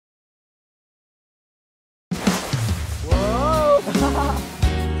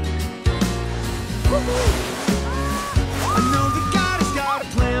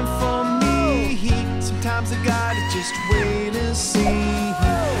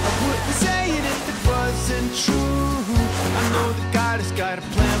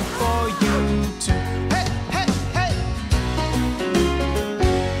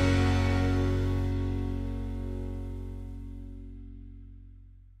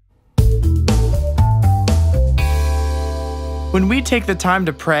When we take the time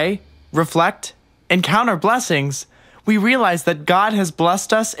to pray, reflect, and count our blessings, we realize that God has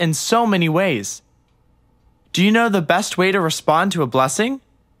blessed us in so many ways. Do you know the best way to respond to a blessing?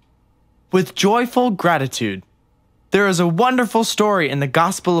 With joyful gratitude. There is a wonderful story in the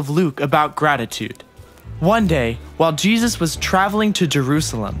Gospel of Luke about gratitude. One day, while Jesus was traveling to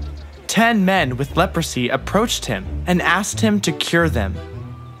Jerusalem, 10 men with leprosy approached him and asked him to cure them.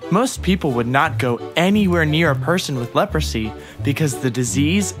 Most people would not go anywhere near a person with leprosy because the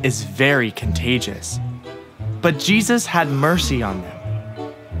disease is very contagious. But Jesus had mercy on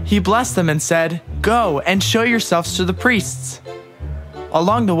them. He blessed them and said, "Go and show yourselves to the priests."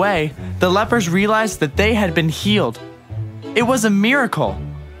 Along the way, the lepers realized that they had been healed. It was a miracle.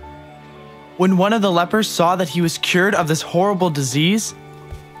 When one of the lepers saw that he was cured of this horrible disease,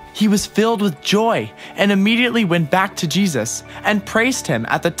 he was filled with joy and immediately went back to Jesus and praised him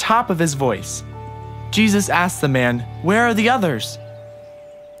at the top of his voice. Jesus asked the man, "Where are the others?"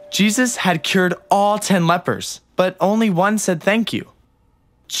 Jesus had cured all 10 lepers, but only one said thank you.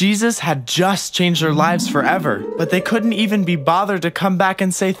 Jesus had just changed their lives forever, but they couldn't even be bothered to come back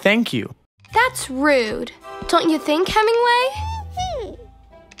and say thank you. That's rude. Don't you think, Hemingway?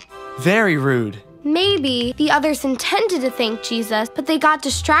 Very rude. Maybe the others intended to thank Jesus, but they got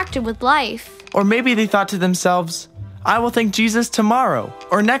distracted with life. Or maybe they thought to themselves, "I will thank Jesus tomorrow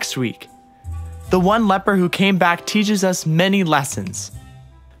or next week." The one leper who came back teaches us many lessons.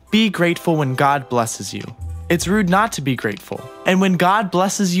 Be grateful when God blesses you. It's rude not to be grateful. And when God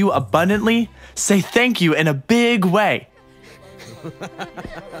blesses you abundantly, say thank you in a big way.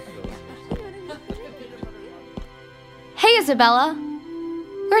 Hey, Isabella.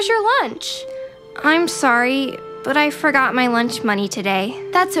 Where's your lunch? I'm sorry, but I forgot my lunch money today.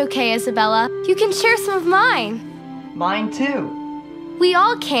 That's okay, Isabella. You can share some of mine. Mine too. We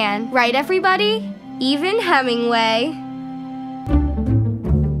all can, right, everybody? Even Hemingway.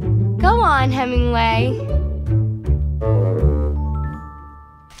 Go on, Hemingway.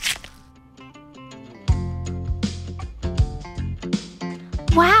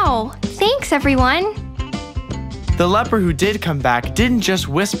 Wow, thanks everyone. The leper who did come back didn't just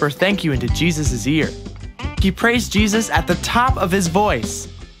whisper thank you into Jesus' ear. He praised Jesus at the top of his voice.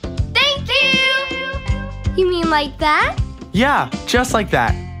 Thank you! You mean like that? Yeah, just like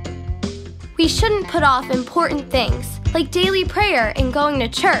that. We shouldn't put off important things, like daily prayer and going to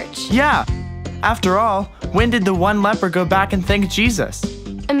church. Yeah. After all, when did the one leper go back and thank Jesus?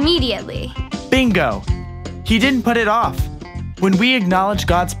 Immediately. Bingo! He didn't put it off. When we acknowledge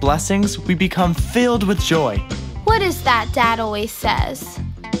God's blessings, we become filled with joy. What is that Dad always says?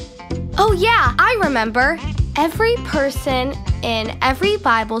 Oh yeah, I remember. Every person in every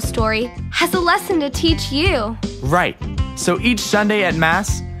Bible story has a lesson to teach you. Right. So each Sunday at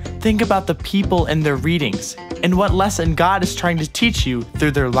Mass, think about the people and their readings and what lesson God is trying to teach you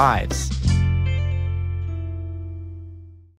through their lives.